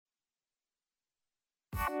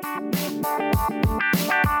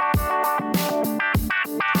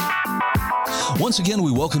Once again, we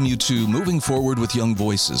welcome you to Moving Forward with Young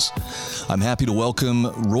Voices. I'm happy to welcome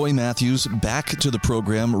Roy Matthews back to the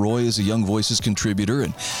program. Roy is a Young Voices contributor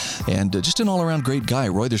and just an all-around great guy.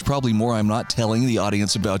 Roy, there's probably more I'm not telling the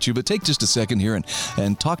audience about you, but take just a second here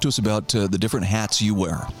and talk to us about the different hats you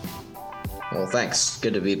wear. Well, thanks.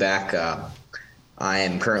 Good to be back. I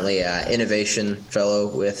am currently an innovation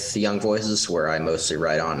fellow with Young Voices, where I mostly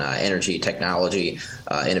write on energy technology,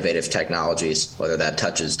 innovative technologies, whether that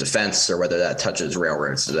touches defense or whether that touches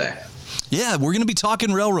railroads today. Yeah, we're going to be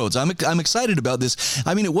talking railroads. I'm excited about this.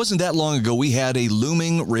 I mean, it wasn't that long ago we had a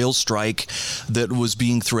looming rail strike that was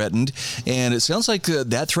being threatened, and it sounds like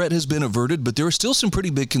that threat has been averted, but there are still some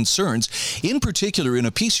pretty big concerns. In particular, in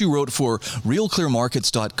a piece you wrote for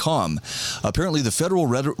RealClearMarkets.com, apparently the Federal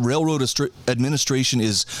Railroad Administration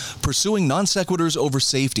is pursuing non sequiturs over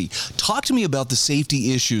safety. Talk to me about the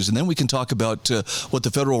safety issues, and then we can talk about what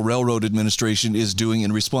the Federal Railroad Administration is doing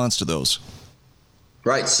in response to those.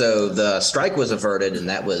 Right. So the strike was averted, and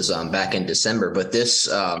that was back in December. But this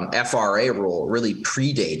FRA rule really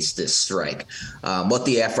predates this strike. What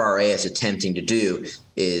the FRA is attempting to do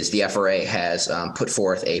is the FRA has put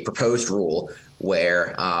forth a proposed rule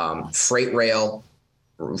where freight rail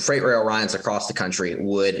lines across the country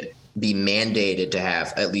would be mandated to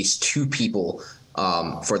have at least two people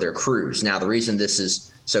for their crews. Now, the reason this is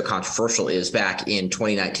so controversial is back in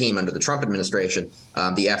 2019 under the Trump administration,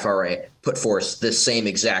 the FRA put forth this same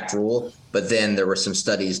exact rule, but then there were some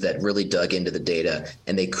studies that really dug into the data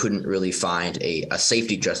and they couldn't really find a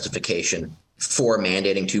safety justification for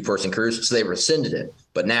mandating two-person crews, so they rescinded it.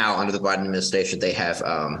 But now under the Biden administration, they have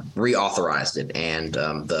reauthorized it, and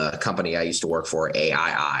the company I used to work for,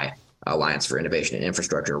 AII, Alliance for Innovation and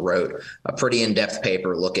Infrastructure, wrote a pretty in-depth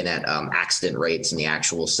paper looking at accident rates and the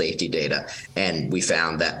actual safety data. And we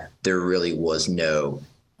found that there really was no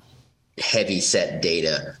heavy set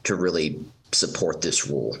data to really support this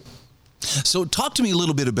rule. So talk to me a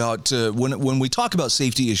little bit about when we talk about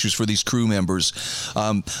safety issues for these crew members.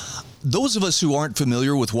 Those of us who aren't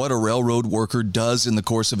familiar with what a railroad worker does in the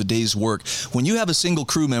course of a day's work, when you have a single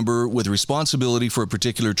crew member with responsibility for a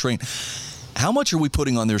particular train, how much are we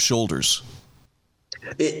putting on their shoulders?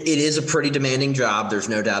 It is a pretty demanding job. There's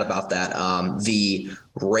no doubt about that. The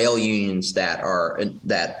rail unions that are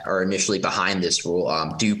initially behind this rule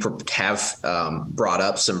have brought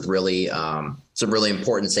up some really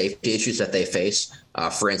important safety issues that they face.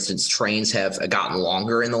 For instance, trains have gotten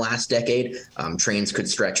longer in the last decade. Trains could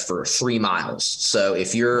stretch for 3 miles. So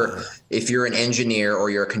if you're an engineer or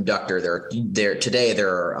you're a conductor, there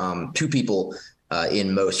are two people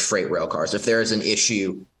in most freight rail cars. If there's an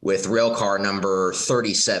issue with rail car number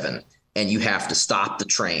 37 and you have to stop the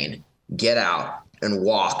train, get out and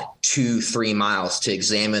walk 2-3 miles to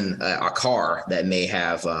examine a car that may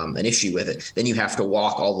have an issue with it, then you have to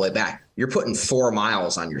walk all the way back. You're putting 4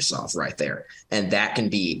 miles on yourself right there. And that can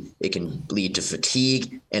lead to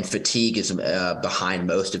fatigue, and fatigue is behind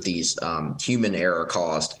most of these human error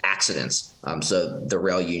caused accidents. So the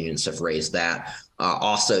rail unions have raised that.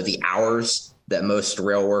 Also, the hours that most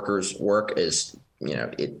rail workers work is,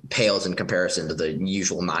 it pales in comparison to the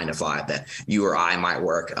usual 9 to 5 that you or I might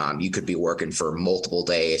work. You could be working for multiple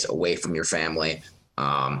days away from your family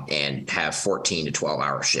and have 14 to 12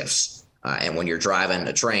 hour shifts. And when you're driving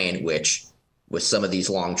a train, which with some of these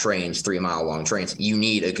long trains, 3 mile long trains, you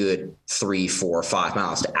need a good 3, 4, 5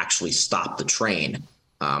 miles to actually stop the train.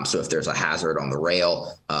 So if there's a hazard on the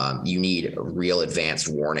rail, you need a real advanced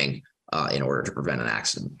warning in order to prevent an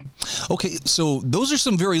accident. Okay, so those are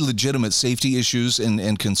some very legitimate safety issues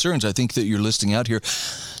and concerns I think that you're listing out here.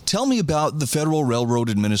 Tell me about the Federal Railroad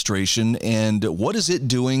Administration and what is it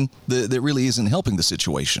doing that really isn't helping the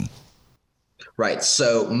situation? Right.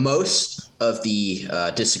 So most of the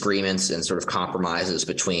disagreements and sort of compromises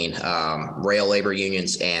between rail labor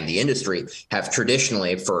unions and the industry have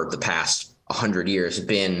traditionally, for the past 100 years,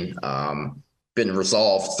 been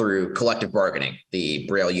resolved through collective bargaining. The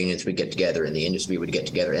rail unions would get together and the industry would get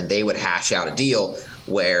together, and they would hash out a deal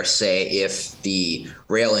where, say, if the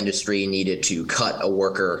rail industry needed to cut a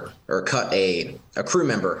worker or cut a crew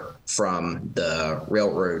member from the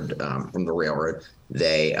railroad,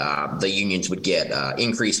 the unions would get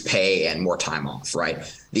increased pay and more time off. Right.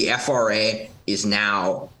 The FRA is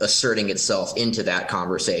now asserting itself into that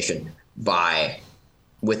conversation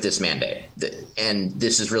with this mandate. And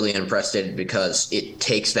this is really unprecedented because it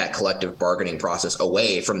takes that collective bargaining process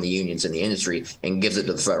away from the unions and the industry and gives it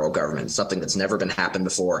to the federal government, something that's never been happened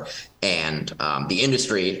before. And the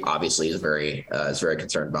industry obviously is very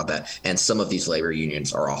concerned about that. And some of these labor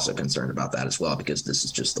unions are also concerned about that as well, because this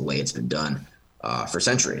is just the way it's been done for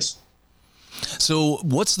centuries. So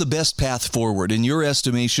what's the best path forward in your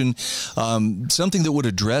estimation? Something that would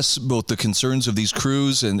address both the concerns of these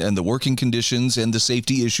crews and the working conditions and the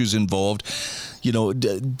safety issues involved. You know,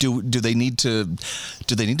 do they need to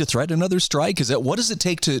threaten another strike? What does it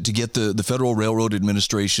take to get the Federal Railroad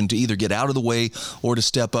Administration to either get out of the way or to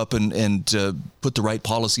step up and put the right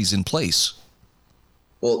policies in place?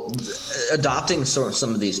 Well, adopting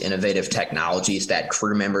some of these innovative technologies that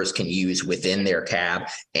crew members can use within their cab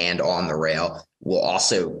and on the rail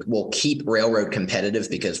will keep railroad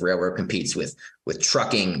competitive, because railroad competes with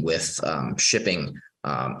trucking, with shipping,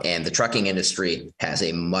 and the trucking industry has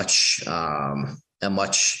a much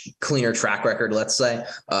cleaner track record, let's say,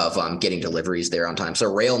 of getting deliveries there on time.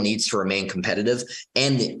 So rail needs to remain competitive.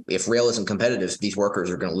 And if rail isn't competitive, these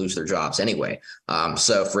workers are going to lose their jobs anyway.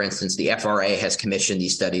 So, for instance, the FRA has commissioned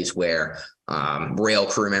these studies where rail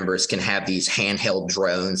crew members can have these handheld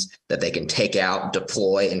drones that they can take out,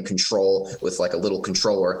 deploy, and control with like a little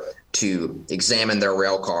controller to examine their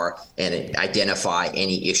rail car and identify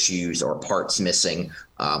any issues or parts missing,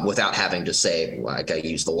 without having to say, like I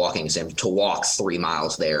use the walking example, to walk 3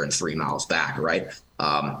 miles there and 3 miles back, right?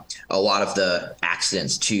 A lot of the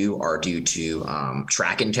accidents, too, are due to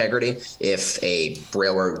track integrity. If a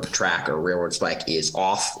railroad track or railroad spike is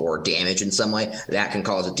off or damaged in some way, that can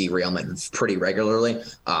cause a derailment pretty regularly.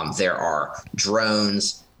 There are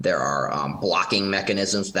drones. There are blocking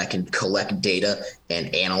mechanisms that can collect data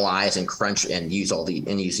and analyze and crunch and use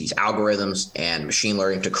these algorithms and machine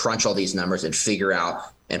learning to crunch all these numbers and figure out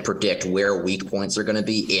and predict where weak points are going to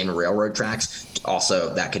be in railroad tracks.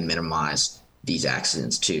 Also, that can minimize these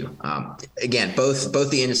accidents too. Again, both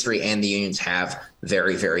the industry and the unions have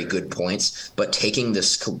very, very good points, but taking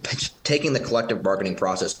the collective bargaining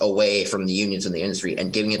process away from the unions and the industry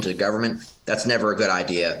and giving it to the government, that's never a good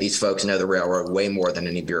idea. These folks know the railroad way more than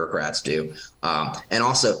any bureaucrats do. And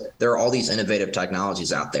also, there are all these innovative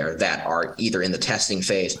technologies out there that are either in the testing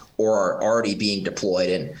phase or are already being deployed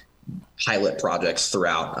in pilot projects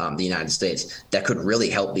throughout the United States that could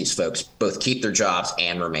really help these folks both keep their jobs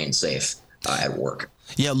and remain safe at work.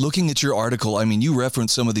 Yeah, looking at your article, I mean, you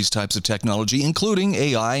reference some of these types of technology, including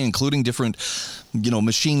AI, including different,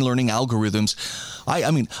 machine learning algorithms. I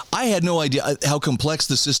mean, I had no idea how complex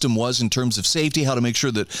the system was in terms of safety, how to make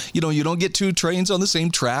sure that, you don't get two trains on the same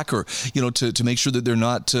track, or, to make sure that they're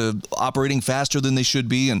not operating faster than they should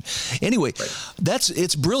be. And anyway,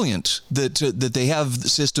 it's brilliant that they have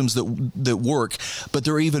systems that work, but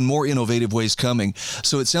there are even more innovative ways coming.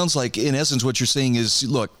 So it sounds like, in essence, what you're saying is,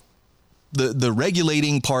 look, the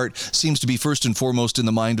regulating part seems to be first and foremost in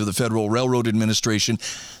the mind of the Federal Railroad Administration.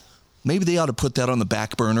 Maybe they ought to put that on the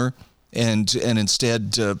back burner and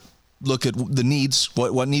instead look at the needs,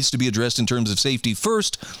 what needs to be addressed in terms of safety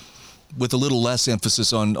first, with a little less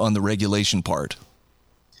emphasis on the regulation part.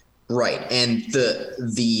 Right. And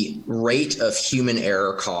the rate of human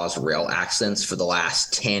error caused rail accidents for the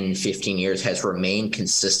last 10, 15 years has remained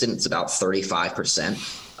consistent. It's about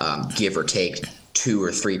 35%, give or take 2 or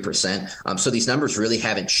 3%. So these numbers really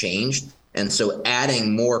haven't changed. And so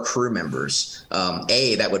adding more crew members,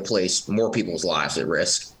 A, that would place more people's lives at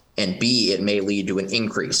risk, and B, it may lead to an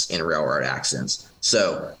increase in railroad accidents.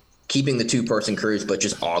 So keeping the two-person crews, but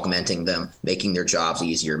just augmenting them, making their jobs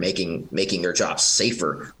easier, making their jobs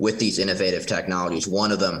safer with these innovative technologies.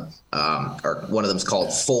 One of them is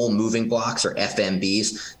called full moving blocks, or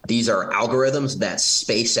FMBs. These are algorithms that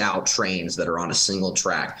space out trains that are on a single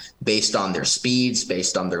track based on their speeds,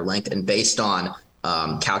 based on their length, and based on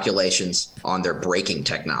calculations on their braking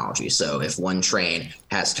technology. So if one train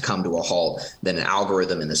has to come to a halt, then an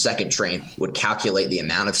algorithm in the second train would calculate the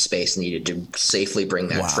amount of space needed to safely bring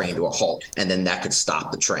that train to a halt, and then that could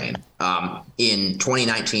stop the train. In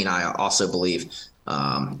 2019, I also believe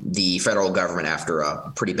the federal government, after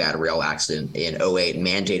a pretty bad rail accident in 2008,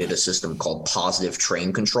 mandated a system called positive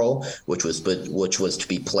train control, which was to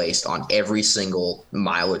be placed on every single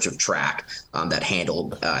mileage of track that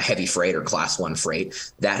handled heavy freight or Class 1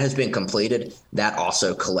 freight. That has been completed. That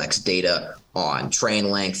also collects data on train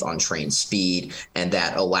length, on train speed, and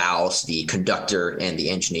that allows the conductor and the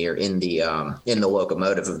engineer in the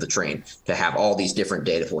locomotive of the train to have all these different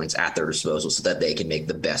data points at their disposal so that they can make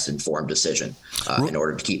the best informed decision in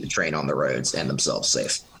order to keep the train on the roads and themselves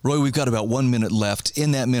safe. Roy, we've got about 1 minute left.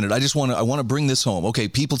 In that minute, I want to bring this home. Okay,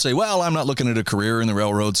 people say, well, I'm not looking at a career in the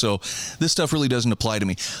railroad, so this stuff really doesn't apply to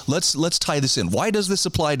me. Let's tie this in. Why does this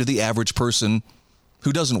apply to the average person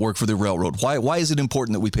who doesn't work for the railroad? Why is it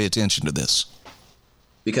important that we pay attention to this?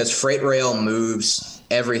 Because freight rail moves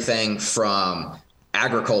everything from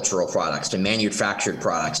agricultural products to manufactured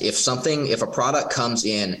products. If a product comes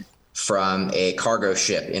in from a cargo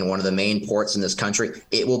ship in one of the main ports in this country,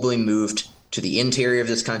 it will be moved to the interior of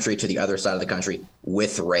this country, to the other side of the country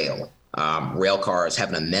with rail. Rail cars have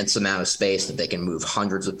an immense amount of space that they can move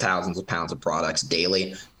hundreds of thousands of pounds of products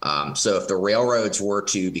daily. So if the railroads were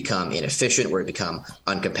to become inefficient, were to become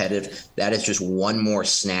uncompetitive, that is just one more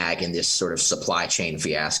snag in this sort of supply chain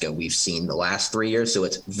fiasco we've seen the last 3 years. So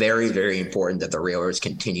it's very, very important that the railroads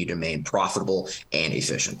continue to remain profitable and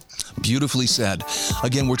efficient. Beautifully said.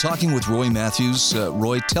 Again, we're talking with Roy Matthews.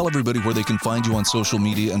 Roy, tell everybody where they can find you on social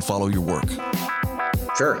media and follow your work.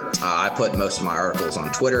 Sure. I put most of my articles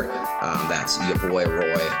on Twitter. That's your boy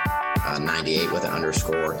Roy, 98 with an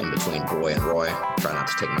underscore in between boy and Roy. Try not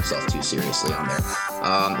to take myself too seriously on there.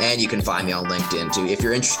 And you can find me on LinkedIn too. If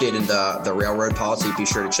you're interested in the railroad policy, be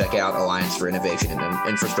sure to check out Alliance for Innovation and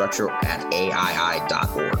Infrastructure at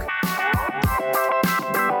AII.org.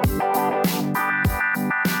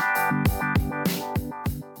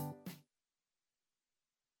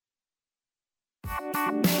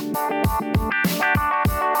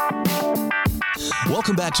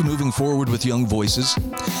 Welcome back to Moving Forward with Young Voices.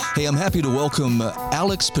 Hey, I'm happy to welcome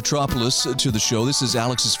Alex Petropoulos to the show. This is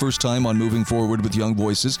Alex's first time on Moving Forward with Young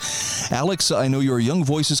Voices. Alex, I know you're a Young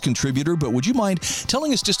Voices contributor, but would you mind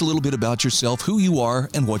telling us just a little bit about yourself, who you are,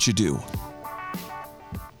 and what you do?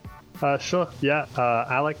 Sure. Yeah.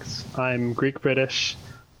 Alex, I'm Greek-British.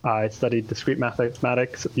 I studied discrete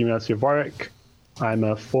mathematics at the University of Warwick. I'm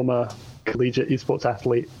a former collegiate esports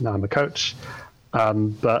athlete. Now I'm a coach.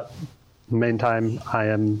 But main time I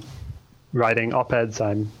am writing op-eds,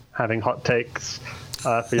 I'm having hot takes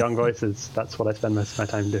for Young Voices. That's what I spend most of my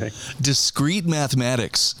time doing. Discrete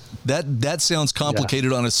mathematics. That sounds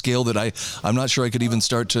complicated on a scale that I'm not sure I could even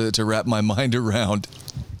start to wrap my mind around.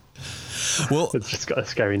 Well, it's just got a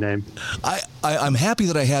scary name. I'm happy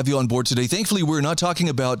that I have you on board today. Thankfully, we're not talking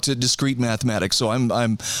about discrete mathematics, so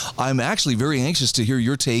I'm actually very anxious to hear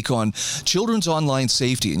your take on children's online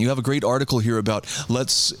safety. And you have a great article here about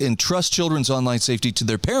let's entrust children's online safety to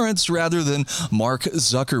their parents rather than Mark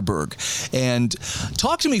Zuckerberg. And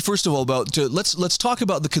talk to me first of all about let's talk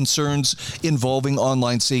about the concerns involving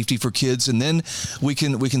online safety for kids, and then we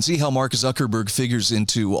can see how Mark Zuckerberg figures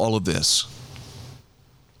into all of this.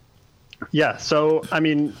 Yeah, so, I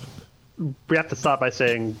mean, we have to start by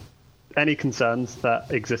saying any concerns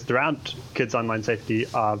that exist around kids' online safety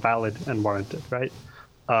are valid and warranted, right?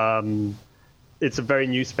 It's a very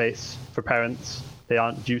new space for parents. They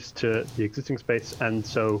aren't used to the existing space, and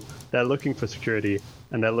so they're looking for security,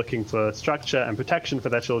 and they're looking for structure and protection for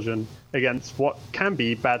their children against what can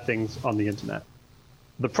be bad things on the internet.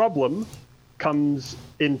 The problem comes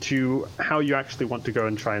into how you actually want to go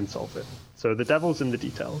and try and solve it. So the devil's in the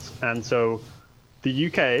details. And so the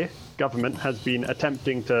UK government has been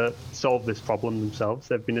attempting to solve this problem themselves.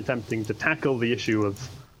 They've been attempting to tackle the issue of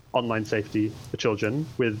online safety for children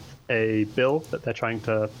with a bill that they're trying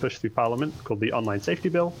to push through Parliament called the Online Safety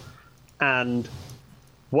Bill. And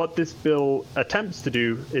what this bill attempts to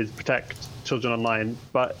do is protect children online,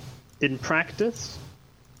 but in practice,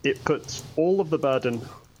 it puts all of the burden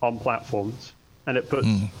on platforms, and it puts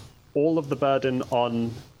all of the burden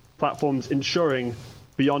on platforms ensuring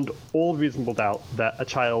beyond all reasonable doubt that a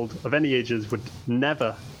child of any ages would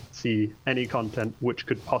never see any content which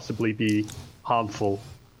could possibly be harmful,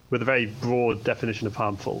 with a very broad definition of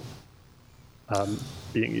harmful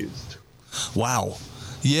being used. Wow.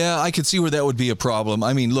 Yeah, I could see where that would be a problem.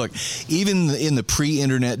 I mean, look, even in the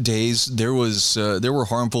pre-internet days, there were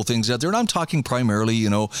harmful things out there, and I'm talking primarily,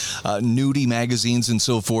 nudie magazines and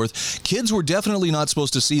so forth. Kids were definitely not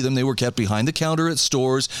supposed to see them. They were kept behind the counter at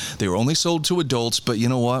stores. They were only sold to adults, but you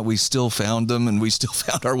know what? We still found them, and we still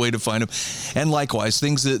found our way to find them. And likewise,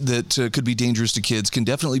 things that could be dangerous to kids can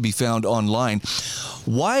definitely be found online.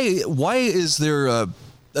 Why is there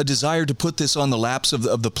a desire to put this on the laps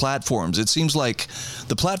of the platforms? It seems like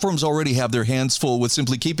the platforms already have their hands full with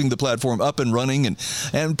simply keeping the platform up and running,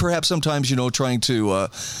 and perhaps sometimes trying to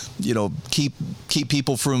keep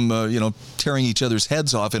people from tearing each other's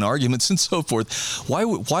heads off in arguments and so forth. Why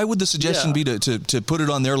would the suggestion be to put it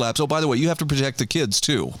on their laps? Oh, by the way, you have to protect the kids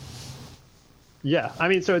too. Yeah, I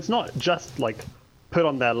mean, so it's not just like put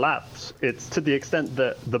on their laps. It's to the extent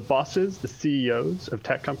that the bosses, the CEOs of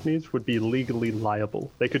tech companies would be legally liable.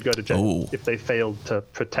 They could go to jail if they failed to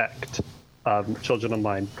protect children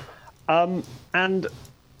online. And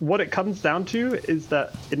what it comes down to is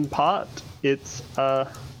that, in part, it's a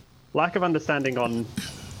lack of understanding on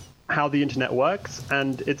how the internet works,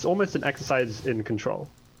 and it's almost an exercise in control.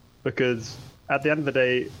 Because at the end of the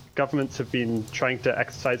day, governments have been trying to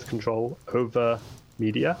exercise control over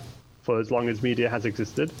media for as long as media has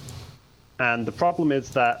existed. And the problem is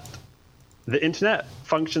that the internet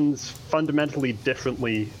functions fundamentally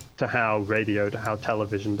differently to how radio, to how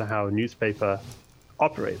television, to how a newspaper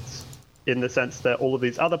operates, in the sense that all of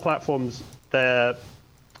these other platforms, they're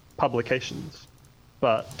publications.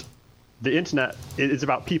 But the internet is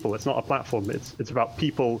about people. It's not a platform. It's about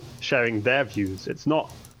people sharing their views. It's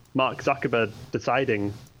not Mark Zuckerberg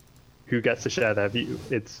deciding who gets to share their view.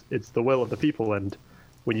 It's the will of the people. And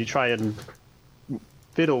when you try and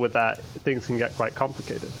fiddle with that, things can get quite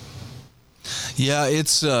complicated. Yeah,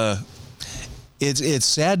 it's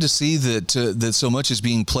sad to see that so much is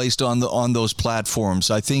being placed on those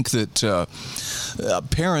platforms. I think that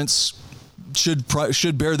parents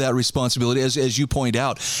should bear that responsibility, as you point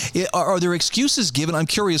out. Are there excuses given? I'm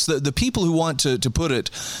curious. The people who want to put it,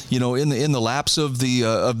 in the laps of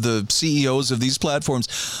the CEOs of these platforms,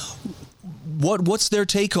 what's their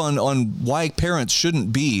take on why parents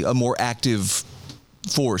shouldn't be a more active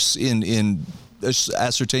force in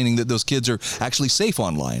ascertaining that those kids are actually safe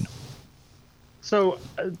online? So,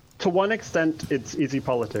 to one extent, it's easy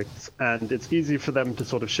politics, and it's easy for them to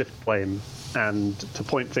sort of shift blame and to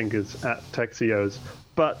point fingers at tech CEOs.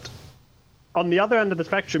 But on the other end of the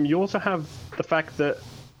spectrum, you also have the fact that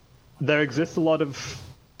there exists a lot of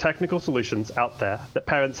technical solutions out there that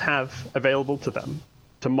parents have available to them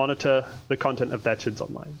to monitor the content of their kids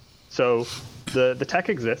online. So the tech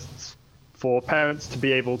exists for parents to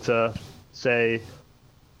be able to, say,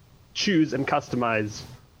 choose and customize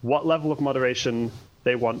what level of moderation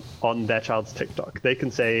they want on their child's TikTok. They can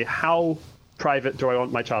say, how private do I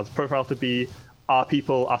want my child's profile to be? Are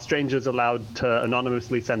strangers allowed to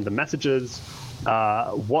anonymously send them messages?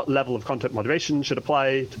 What level of content moderation should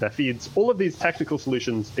apply to their feeds? All of these technical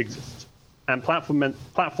solutions exist. And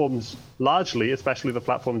platforms largely, especially the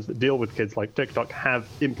platforms that deal with kids like TikTok, have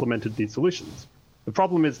implemented these solutions. The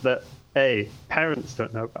problem is that A, parents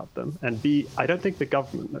don't know about them, and B, I don't think the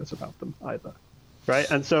government knows about them either, right?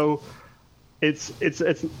 And so it's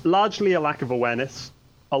largely a lack of awareness,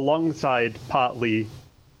 alongside partly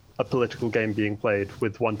a political game being played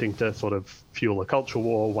with wanting to sort of fuel a culture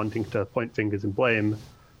war, wanting to point fingers and blame.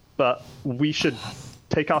 But we should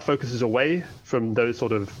take our focuses away from those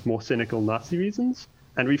sort of more cynical, nasty reasons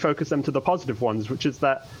and refocus them to the positive ones, which is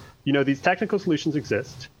that, these technical solutions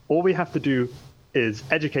exist. All we have to do is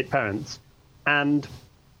educate parents. And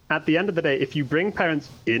at the end of the day, if you bring parents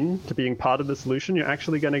in to being part of the solution, you're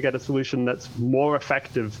actually going to get a solution that's more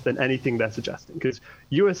effective than anything they're suggesting. Because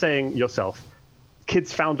you were saying yourself,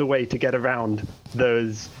 kids found a way to get around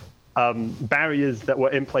those barriers that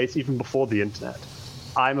were in place even before the internet.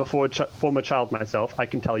 I'm a former child myself. I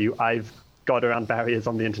can tell you I've got around barriers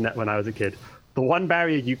on the internet when I was a kid. The one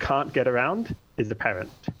barrier you can't get around is the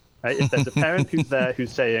parent. Right? If there's a parent who's there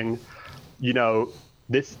who's saying,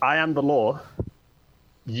 I am the law,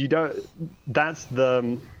 there's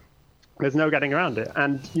no getting around it.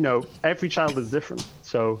 And, every child is different.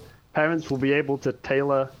 So parents will be able to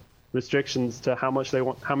tailor restrictions to how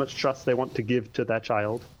much trust they want to give to their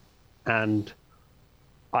child. And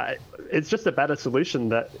it's just a better solution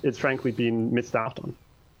that is frankly being missed out on.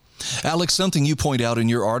 Alex, something you point out in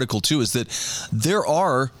your article, too, is that there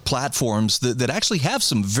are platforms that actually have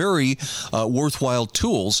some very worthwhile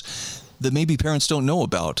tools that maybe parents don't know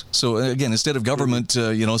about. So again, instead of government,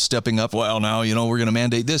 stepping up, well, now, we're going to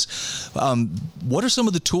mandate this. What are some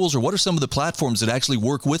of the tools, or what are some of the platforms that actually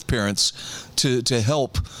work with parents to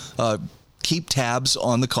help keep tabs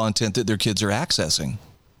on the content that their kids are accessing?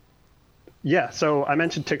 Yeah, so I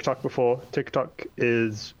mentioned TikTok before. TikTok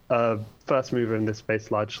is a first mover in this space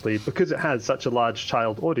largely because it has such a large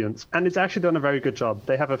child audience, and it's actually done a very good job.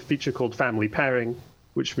 They have a feature called family pairing,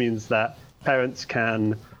 which means that parents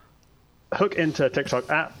can hook into a TikTok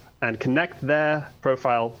app and connect their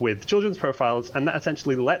profile with children's profiles, and that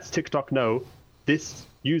essentially lets TikTok know this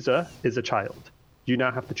user is a child. You now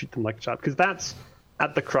have to treat them like a child, because that's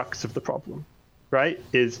at the crux of the problem, right?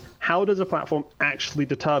 Is how does a platform actually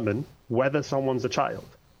determine whether someone's a child?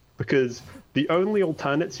 Because the only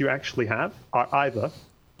alternates you actually have are either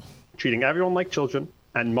treating everyone like children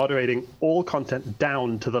and moderating all content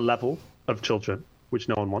down to the level of children, which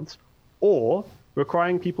no one wants, or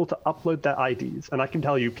requiring people to upload their IDs. And I can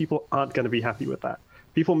tell you, people aren't going to be happy with that.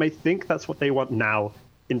 People may think that's what they want now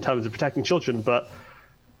in terms of protecting children, but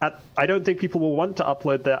I don't think people will want to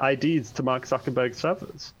upload their IDs to Mark Zuckerberg's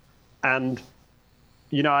servers. And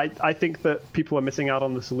I think that people are missing out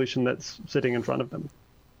on the solution that's sitting in front of them,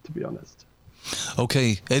 to be honest.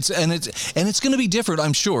 Okay, it's going to be different,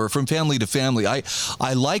 I'm sure, from family to family.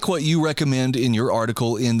 I like what you recommend in your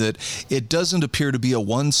article in that it doesn't appear to be a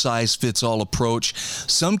one-size-fits-all approach.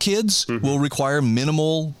 Some kids will require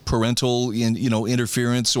minimal parental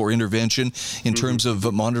interference or intervention in terms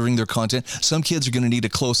of monitoring their content. Some kids are going to need a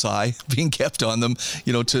close eye being kept on them,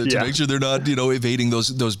 to make sure they're not evading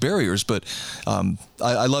those barriers. But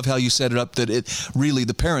I love how you set it up that it really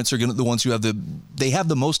the parents are the ones who have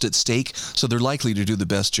the most at stake, so they're likely to do the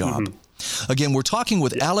best job. Again, we're talking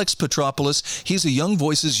with Alex Petropoulos. He's a Young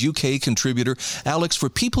Voices UK contributor. Alex, for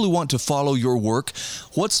people who want to follow your work,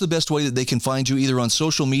 what's the best way that they can find you, either on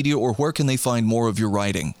social media or where can they find more of your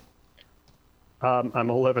writing?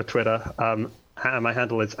 I'm all over Twitter. My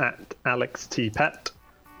handle is @AlexTPet.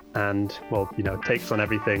 And, takes on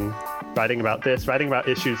everything, writing about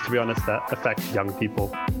issues, to be honest, that affect young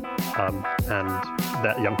people and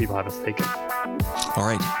that young people have a stake in. All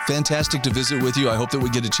right. Fantastic to visit with you. I hope that we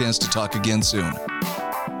get a chance to talk again soon.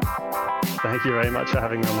 Thank you very much for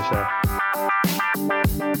having me on the show.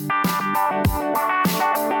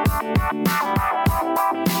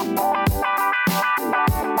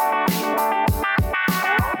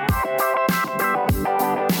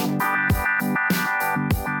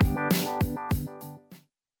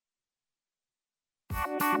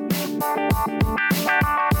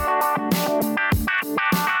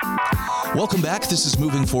 Welcome back. This is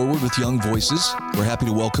Moving Forward with Young Voices. We're happy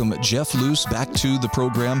to welcome Jeff Luce back to the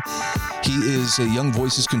program. He is a Young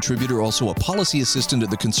Voices contributor, also a policy assistant at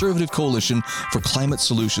the Conservative Coalition for Climate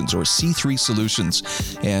Solutions, or C3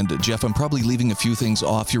 Solutions. And Jeff, I'm probably leaving a few things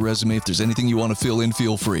off your resume. If there's anything you want to fill in,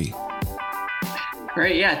 feel free.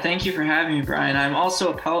 Great. Yeah. Thank you for having me, Brian. I'm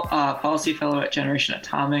also a policy fellow at Generation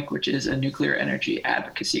Atomic, which is a nuclear energy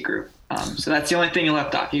advocacy group. So that's the only thing you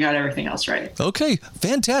left off. You got everything else right. Okay,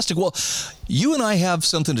 fantastic. Well, you and I have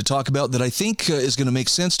something to talk about that I think is going to make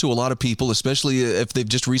sense to a lot of people, especially if they've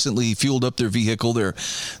just recently fueled up their vehicle. They're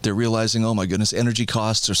realizing, oh my goodness, energy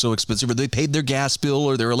costs are so expensive, or they paid their gas bill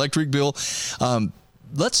or their electric bill.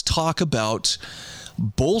 Let's talk about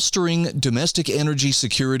bolstering domestic energy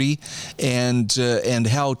security and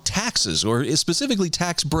how taxes, or specifically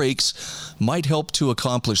tax breaks, might help to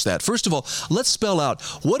accomplish that. First of all, let's spell out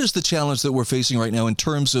what is the challenge that we're facing right now in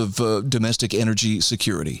terms of domestic energy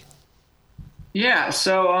security. Yeah,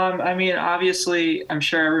 so obviously, I'm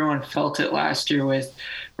sure everyone felt it last year with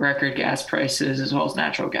record gas prices as well as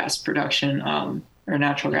natural gas production, or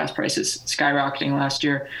natural gas prices skyrocketing last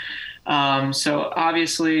year. So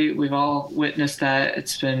obviously we've all witnessed that.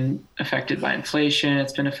 It's been affected by inflation.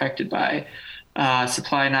 It's been affected by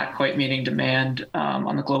supply not quite meeting demand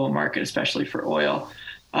on the global market, especially for oil.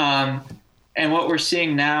 And what we're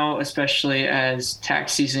seeing now, especially as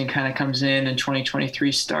tax season kind of comes in and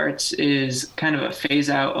 2023 starts, is kind of a phase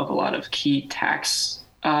out of a lot of key tax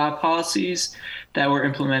policies that were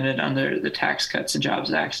implemented under the Tax Cuts and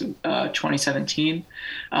Jobs Act of 2017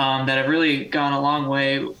 that have really gone a long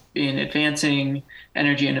way in advancing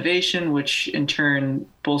energy innovation, which in turn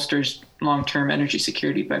bolsters long-term energy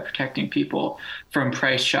security by protecting people from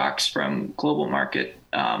price shocks from global market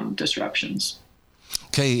disruptions.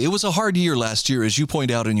 Okay, it was a hard year last year, as you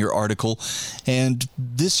point out in your article, and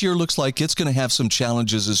this year looks like it's going to have some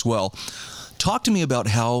challenges as well. Talk to me about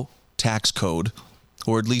how tax code,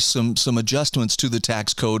 or at least some adjustments to the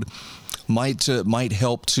tax code, might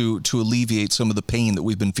help to alleviate some of the pain that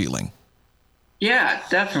we've been feeling. Yeah,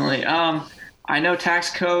 definitely. I know tax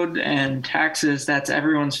code and taxes, that's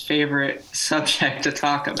everyone's favorite subject to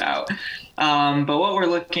talk about. But what we're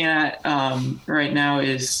looking at right now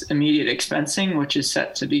is immediate expensing, which is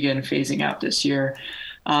set to begin phasing out this year.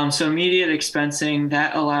 So immediate expensing,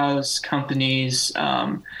 that allows companies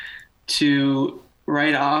to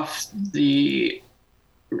write off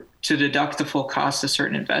to deduct the full cost of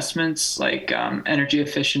certain investments like energy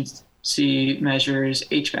efficiency measures,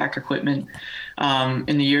 HVAC equipment,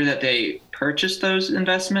 in the year that they purchase those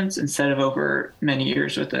investments instead of over many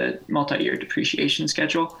years with a multi-year depreciation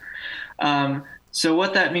schedule. So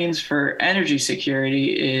what that means for energy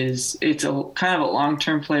security is it's a kind of a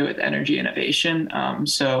long-term play with energy innovation.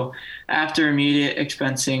 So after immediate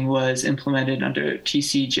expensing was implemented under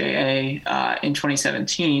TCJA in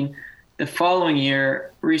 2017, the following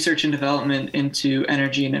year, research and development into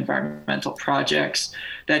energy and environmental projects,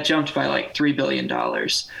 that jumped by like $3 billion.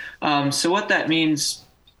 So what that means,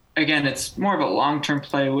 again, it's more of a long-term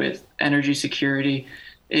play with energy security,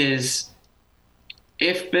 is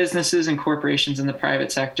if businesses and corporations in the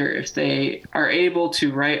private sector, if they are able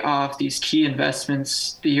to write off these key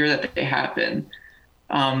investments the year that they happen,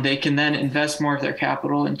 they can then invest more of their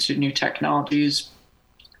capital into new technologies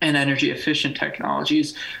and energy efficient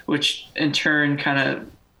technologies, which in turn kind of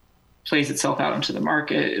plays itself out into the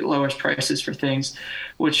market. It lowers prices for things,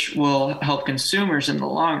 which will help consumers in the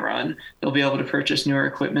long run. They'll be able to purchase newer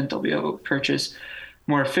equipment. They'll be able to purchase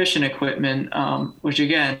more efficient equipment, which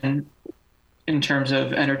again, in terms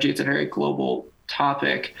of energy, it's a very global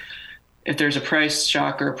topic. If there's a price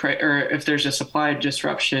shock or if there's a supply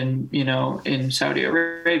disruption, in Saudi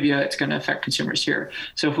Arabia, it's going to affect consumers here.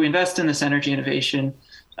 So if we invest in this energy innovation,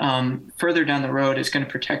 further down the road, it's going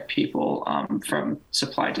to protect people from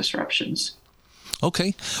supply disruptions.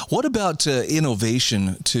 Okay. What about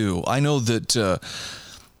innovation too? I know that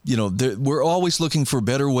we're always looking for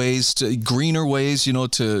better ways, greener ways,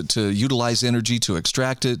 to utilize energy, to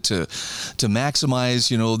extract it, to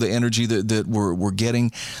maximize, the energy that we're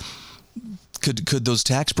getting. Could those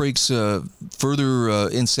tax breaks further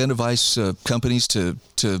incentivize companies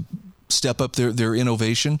to step up their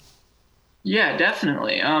innovation? Yeah,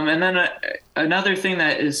 definitely. And then another thing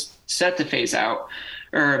that is set to phase out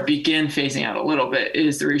or begin phasing out a little bit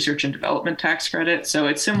is the research and development tax credit. So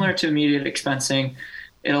it's similar to immediate expensing.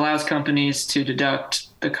 It allows companies to deduct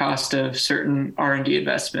the cost of certain R&D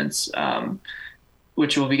investments,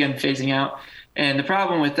 which will begin phasing out. And the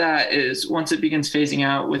problem with that is once it begins phasing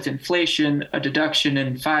out with inflation, a deduction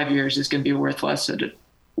in 5 years is going to be worth less than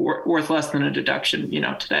a deduction,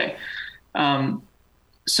 today.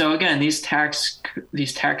 So again, these tax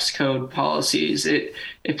code policies, it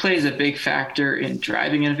plays a big factor in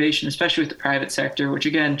driving innovation, especially with the private sector, which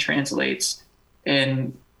again translates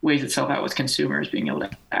and weighs itself out with consumers being able to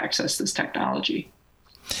access this technology.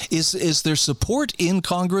 Is there support in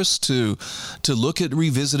Congress to look at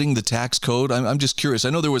revisiting the tax code? I'm just curious.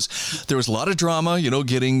 I know there was a lot of drama,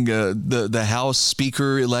 getting the House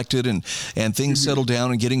Speaker elected and things settled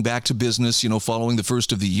down and getting back to business, following the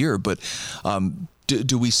first of the year. But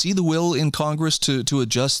do we see the will in Congress to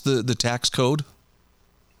adjust the tax code?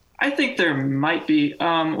 I think there might be.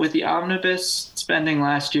 With the omnibus spending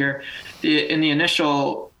last year, in the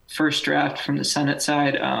initial first draft from the Senate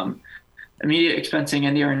side, immediate expensing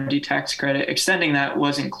and the R&D tax credit, extending that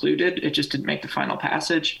was included. It just didn't make the final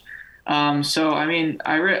passage. So, I mean,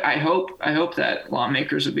 I hope that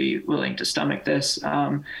lawmakers would be willing to stomach this.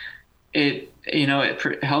 It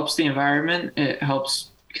helps the environment. It helps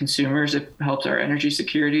consumers. It helps our energy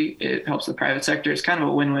security. It helps the private sector. It's kind of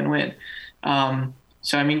a win-win-win.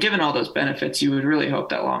 So, I mean, given all those benefits, you would really hope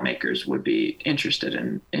that lawmakers would be interested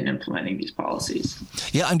in implementing these policies.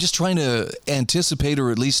 Yeah, I'm just trying to anticipate or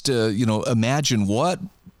at least, imagine what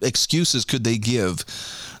excuses could they give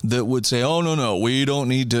that would say, oh, no, we don't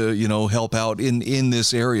need to, help out in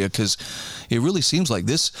this area, because it really seems like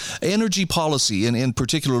this energy policy and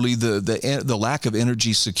particularly the lack of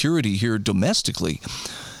energy security here domestically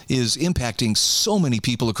is impacting so many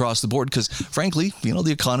people across the board because, frankly,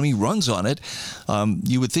 the economy runs on it.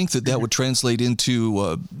 You would think that would translate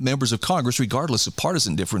into members of Congress, regardless of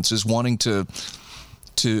partisan differences, wanting to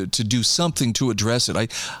do something to address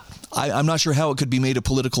it. I'm not sure how it could be made a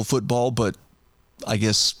political football, but I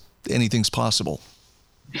guess anything's possible.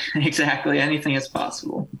 Exactly. Anything is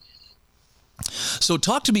possible. So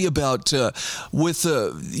talk to me about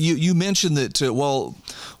you mentioned that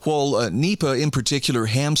while NEPA in particular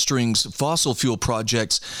hamstrings fossil fuel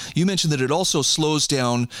projects, you mentioned that it also slows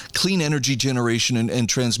down clean energy generation and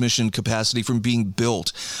transmission capacity from being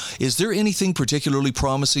built. Is there anything particularly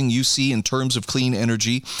promising you see in terms of clean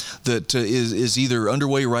energy that is either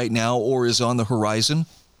underway right now or is on the horizon?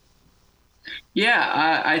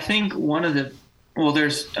 Yeah, I think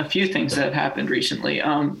there's a few things that have happened recently.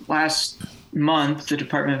 Last month, the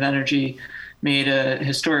Department of Energy made a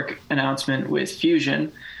historic announcement with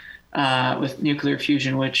fusion, with nuclear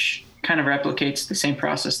fusion, which kind of replicates the same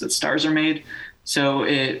process that stars are made. So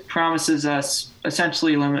it promises us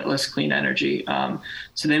essentially limitless clean energy.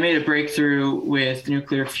 So they made a breakthrough with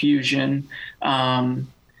nuclear fusion. And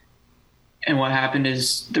what happened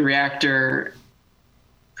is the reactor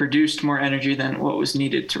produced more energy than what was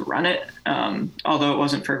needed to run it, although it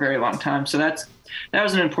wasn't for a very long time. So that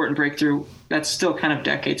was an important breakthrough. That's still kind of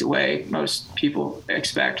decades away, most people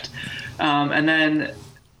expect. And then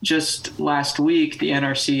just last week, the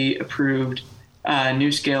NRC approved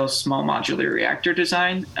NuScale's small modular reactor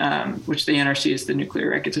design, which the NRC is the Nuclear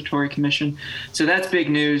Regulatory Commission. So that's big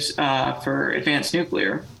news for advanced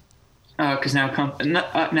nuclear, because now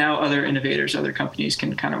other innovators, other companies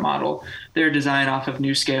can kind of model their design off of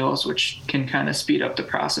NuScale's, which can kind of speed up the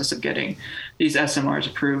process of getting these SMRs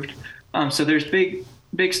approved. So there's big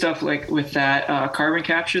stuff like with that. Carbon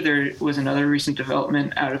capture, there was another recent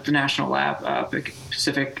development out of the National Lab,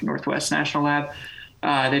 Pacific Northwest National Lab,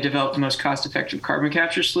 They developed the most cost-effective carbon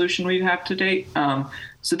capture solution we have to date.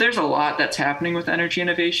 So there's a lot that's happening with energy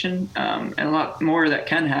innovation, and a lot more that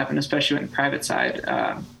can happen, especially in the private side,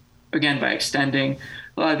 again, by extending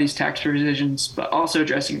a lot of these tax provisions, but also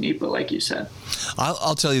addressing NEPA, like you said.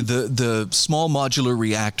 I'll tell you, the small modular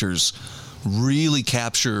reactors really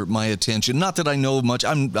capture my attention. Not that I know much.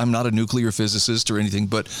 I'm not a nuclear physicist or anything,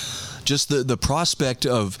 but just the prospect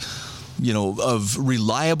of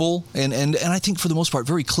reliable and I think for the most part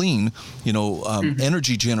very clean,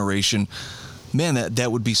 energy generation. Man,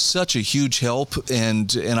 that would be such a huge help,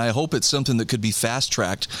 and I hope it's something that could be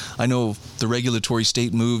fast-tracked. I know the regulatory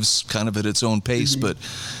state moves kind of at its own pace, but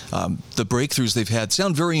the breakthroughs they've had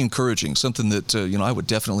sound very encouraging, something that I would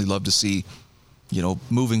definitely love to see,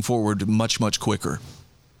 moving forward much, much quicker.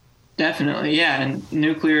 Definitely, yeah. And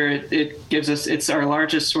nuclear, it gives us, it's our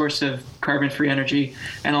largest source of carbon-free energy.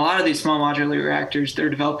 And a lot of these small modular reactors, they're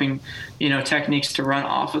developing, techniques to run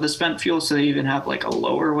off of the spent fuel, so they even have like a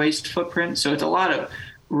lower waste footprint. So it's a lot of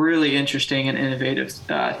really interesting and innovative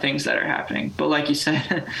things that are happening. But like you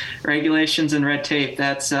said, regulations and red tape,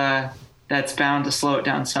 that's bound to slow it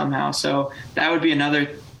down somehow. So that would be another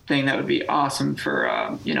thing that would be awesome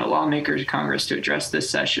for lawmakers, Congress to address this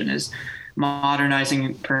session is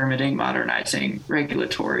modernizing permitting, modernizing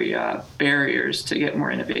regulatory barriers to get more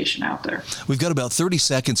innovation out there. We've got about 30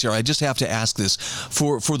 seconds here. I just have to ask this.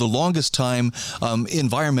 For the longest time,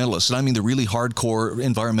 environmentalists, and I mean the really hardcore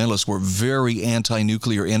environmentalists, were very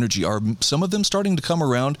anti-nuclear energy. Are some of them starting to come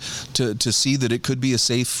around to see that it could be a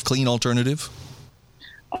safe, clean alternative?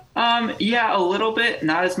 Yeah, a little bit,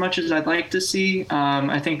 not as much as I'd like to see.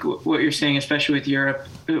 I think what you're seeing, especially with Europe,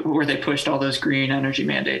 where they pushed all those green energy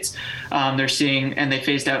mandates, they're seeing, and they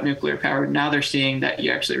phased out nuclear power. Now they're seeing that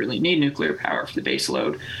you actually really need nuclear power for the base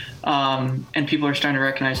load. And people are starting to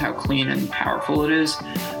recognize how clean and powerful it is.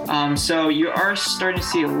 So you are starting to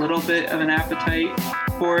see a little bit of an appetite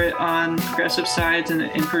for it on progressive sides and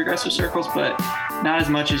in progressive circles, but not as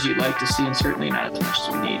much as you'd like to see, and certainly not as much as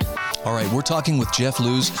we need. All right, we're talking with Jeff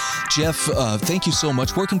Luz. Jeff, thank you so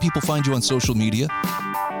much. Where can people find you on social media?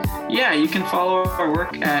 Yeah, you can follow our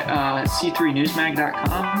work at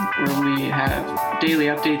c3newsmag.com, where we have daily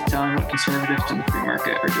updates on what conservatives in the free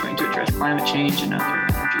market are doing to address climate change and other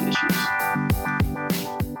energy issues.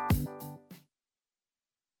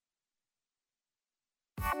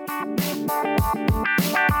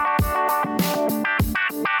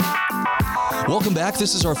 Welcome back.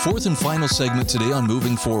 This is our fourth and final segment today on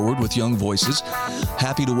Moving Forward with Young Voices.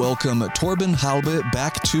 Happy to welcome Torben Halbe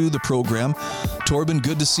back to the program. Torben,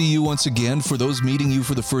 good to see you once again. For those meeting you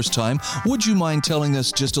for the first time, would you mind telling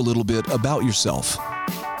us just a little bit about yourself?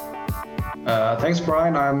 Thanks,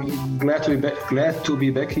 Brian. I'm glad to be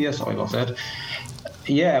back here. Sorry about that.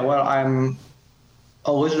 Yeah, well, I'm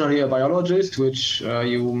originally a biologist, which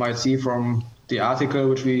you might see from the article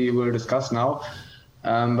which we will discuss now.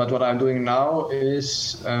 But what I'm doing now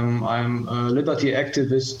is I'm a liberty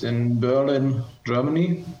activist in Berlin,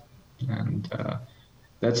 Germany, and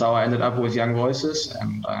that's how I ended up with Young Voices,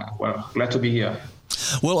 and glad to be here.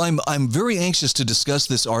 Well, I'm very anxious to discuss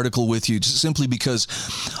this article with you, just simply because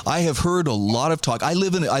I have heard a lot of talk. I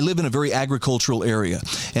live in a very agricultural area,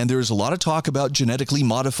 and there's a lot of talk about genetically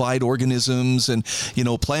modified organisms and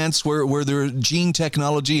plants where their gene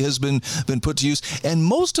technology has been put to use, and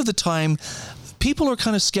most of the time people are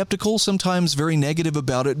kind of skeptical, sometimes very negative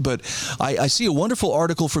about it, but I see a wonderful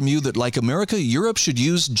article from you that, like America, Europe should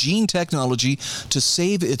use gene technology to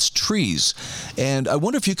save its trees. And I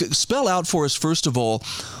wonder if you could spell out for us, first of all,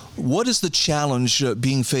 what is the challenge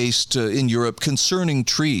being faced in Europe concerning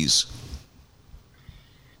trees?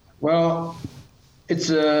 Well, it's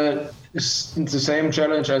the same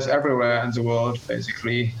challenge as everywhere in the world,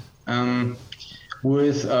 basically.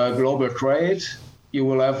 With global trade, you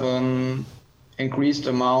will have an increased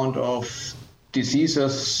amount of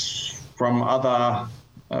diseases from other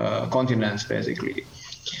continents, basically.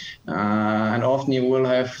 And often you will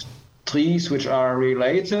have trees which are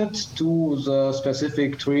related to the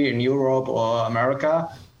specific tree in Europe or America.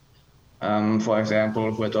 For example,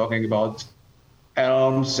 if we're talking about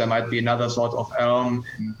elms, there might be another sort of elm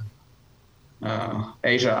in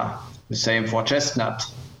Asia. The same for chestnut.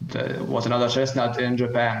 There was another chestnut in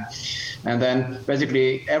Japan. And then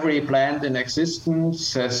basically every plant in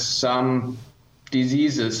existence has some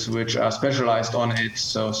diseases which are specialized on it.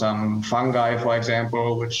 So some fungi, for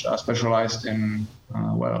example, which are specialized in,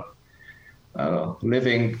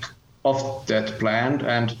 living off that plant.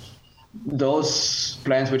 And those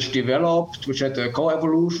plants which developed, which had a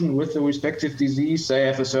coevolution with the respective disease, they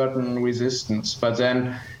have a certain resistance. But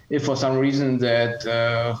then if for some reason that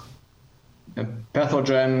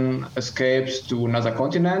pathogen escapes to another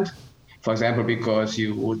continent. For example, because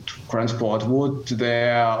you would transport wood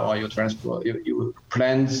there, or you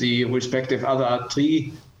plant the respective other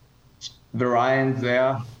tree variant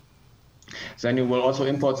there. Then you will also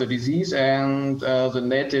import the disease, and the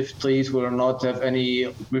native trees will not have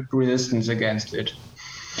any resistance against it.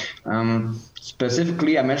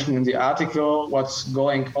 Specifically, I mentioned in the article what's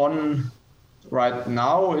going on right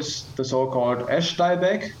now is the so-called ash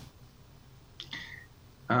dieback,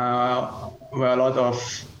 where a lot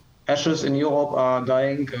of ashes in Europe are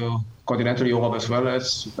dying, continental Europe as well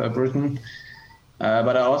as Britain.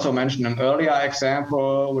 But I also mentioned an earlier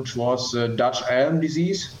example, which was Dutch elm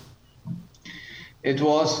disease. It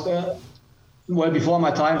was, well, before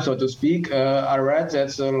my time, so to speak. I read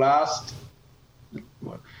that the last,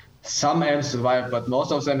 some elms survived, but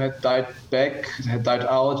most of them had died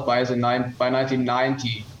out by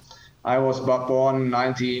 1990. I was born in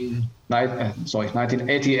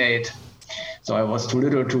 1988. So I was too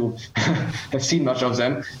little to have seen much of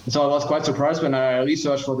them. So I was quite surprised when I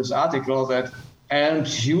researched for this article that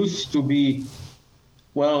elms used to be,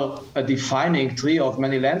 well, a defining tree of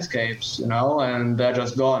many landscapes, and they're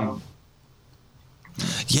just gone.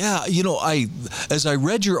 Yeah, as I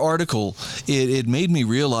read your article, it made me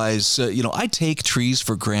realize, I take trees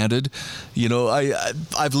for granted.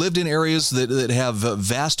 I've lived in areas that have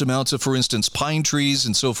vast amounts of, for instance, pine trees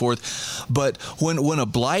and so forth. But when a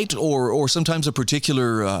blight or sometimes a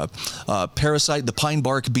particular parasite, the pine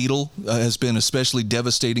bark beetle, has been especially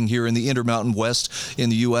devastating here in the Intermountain West in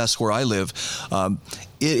the U.S. where I live.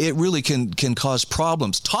 It really can cause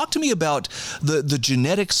problems. Talk to me about the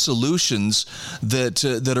genetic solutions that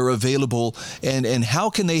are available, and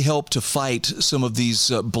how can they help to fight some of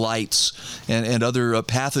these blights and other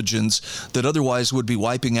pathogens that otherwise would be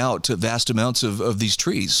wiping out vast amounts of these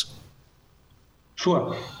trees?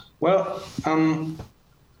 Sure. Well,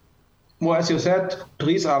 as you said,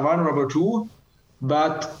 trees are vulnerable too,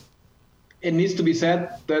 but it needs to be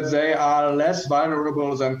said that they are less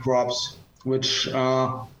vulnerable than crops, which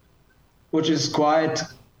is quite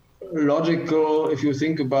logical if you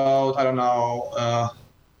think about,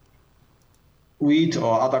 wheat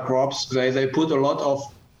or other crops. They put a lot of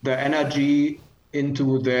their energy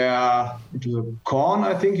into the corn,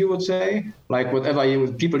 I think you would say, like whatever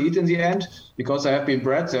people eat in the end, because they have been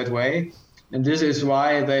bred that way. And this is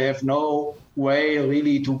why they have no way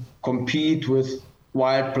really to compete with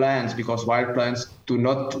wild plants, because wild plants do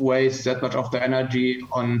not waste that much of their energy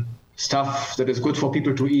on stuff that is good for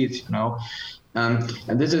people to eat, and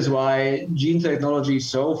this is why gene technology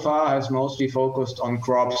so far has mostly focused on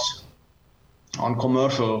crops, on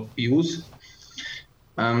commercial use,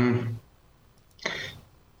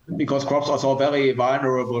 because crops are so very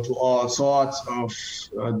vulnerable to all sorts of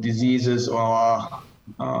diseases or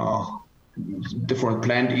different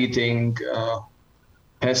plant-eating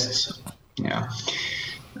pests. Yeah.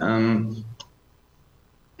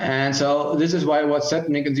 And so this is why what's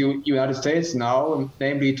happening in the United States now,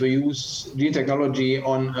 namely to use gene technology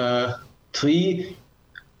on a tree,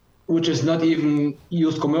 which is not even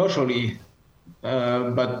used commercially,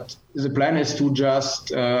 but the plan is to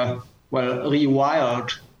just,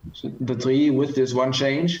 rewild the tree with this one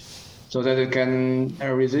change so that it can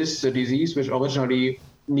resist the disease which originally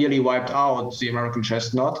nearly wiped out the American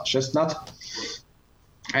chestnut.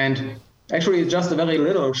 And actually, it's just a very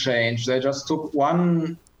little change. They just took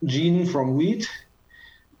one gene from wheat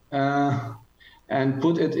and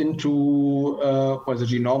put it into the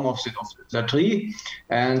genome of the tree.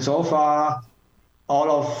 And so far, all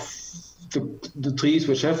of the trees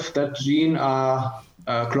which have that gene are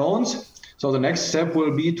clones. So the next step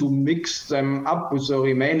will be to mix them up with the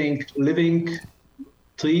remaining living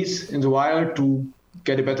trees in the wild to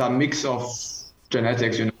get a better mix of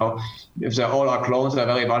genetics. If they all are clones, they're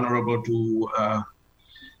very vulnerable to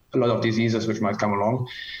a lot of diseases which might come along.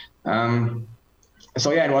 And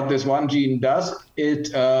what this one gene does,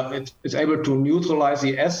 it's able to neutralize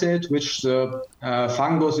the acid which the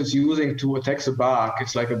fungus is using to attack the bark.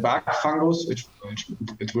 It's like a bark fungus, which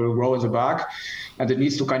it will grow in the bark, and it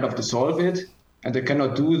needs to kind of dissolve it. And they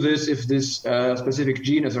cannot do this if this specific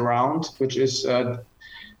gene is around, which is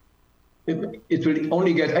it will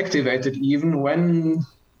only get activated even when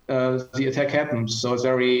the attack happens. So it's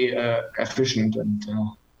very efficient and.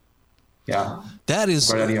 That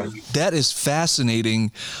is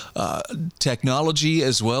fascinating technology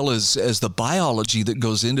as well as the biology that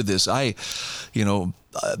goes into this.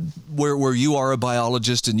 Where you are a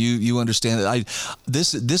biologist and you understand that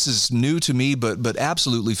this is new to me, but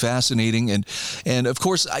absolutely fascinating. And of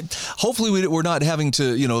course, hopefully we're not having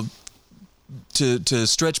to to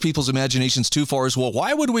stretch people's imaginations too far as well,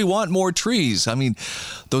 why would we want more trees? I mean,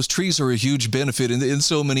 those trees are a huge benefit in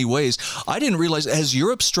so many ways. I didn't realize, has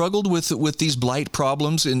Europe struggled with these blight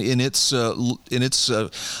problems in its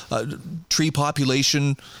tree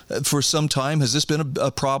population for some time? Has this been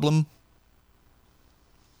a problem?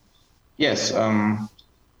 Yes.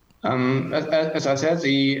 As I said,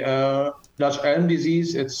 the Dutch elm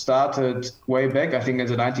disease, it started way back, I think in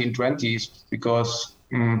the 1920s, because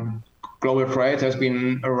global trade has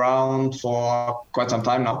been around for quite some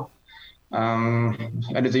time now.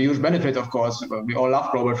 And it's a huge benefit, of course. We all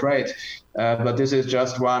love global trade, but this is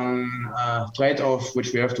just one trade-off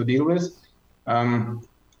which we have to deal with.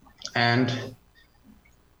 And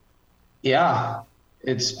yeah,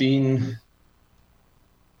 it's been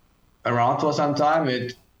around for some time.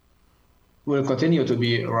 It will continue to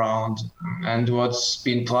be around. And what's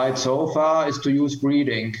been tried so far is to use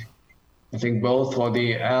breeding. I think both for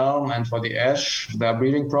the elm and for the ash, there are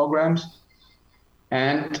breeding programs.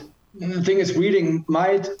 And the thing is, breeding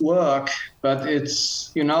might work, but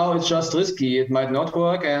it's just risky. It might not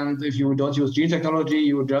work. And if you don't use gene technology,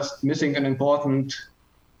 you're just missing an important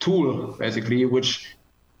tool, basically, which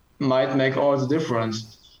might make all the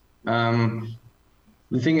difference.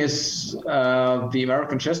 The thing is, the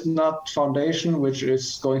American Chestnut Foundation, which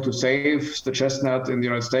is going to save the chestnut in the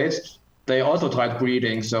United States, they also tried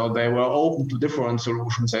breeding. So they were open to different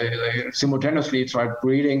solutions. They simultaneously tried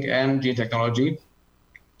breeding and gene technology.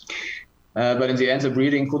 But in the end, the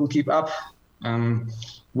breeding couldn't keep up,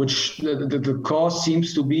 which the cause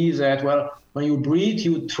seems to be that, well, when you breed,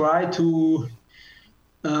 you try to,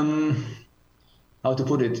 how to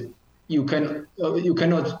put it, you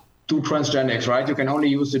cannot do transgenics, right? You can only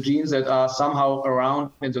use the genes that are somehow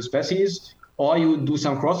around in the species, or you do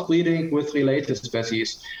some crossbreeding with related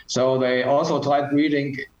species. So they also tried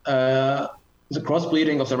breeding, the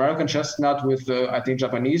crossbreeding of the American chestnut with the, I think,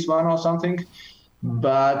 Japanese one or something.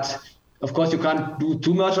 But of course, you can't do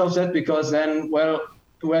too much of that, because then, well,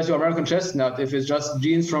 where's your American chestnut if it's just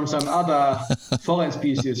genes from some other foreign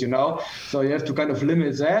species, So you have to kind of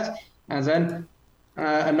limit that. And then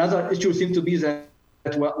another issue seems to be that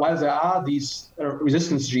while there are these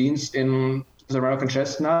resistance genes in the American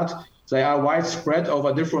chestnut, they are widespread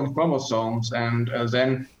over different chromosomes. And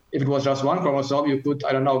then if it was just one chromosome, you could,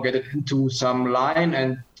 I don't know, get it into some line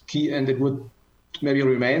and it would maybe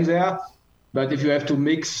remain there. But if you have to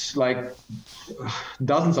mix like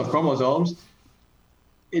dozens of chromosomes,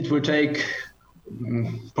 it will take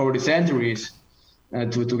probably centuries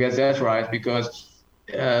to get that right, because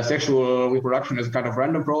sexual reproduction is a kind of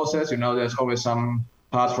random process. There's always some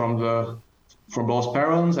parts from both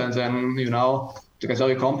parents, and then it gets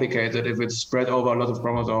very complicated if it's spread over a lot of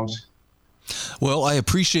chromosomes. Well, I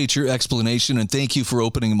appreciate your explanation, and thank you for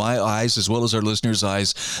opening my eyes as well as our listeners'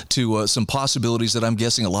 eyes to some possibilities that I'm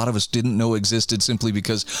guessing a lot of us didn't know existed, simply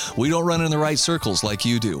because we don't run in the right circles like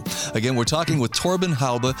you do. Again, we're talking with Torben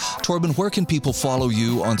Halbe. Torben, where can people follow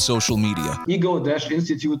you on social media?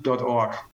 ego-institute.org.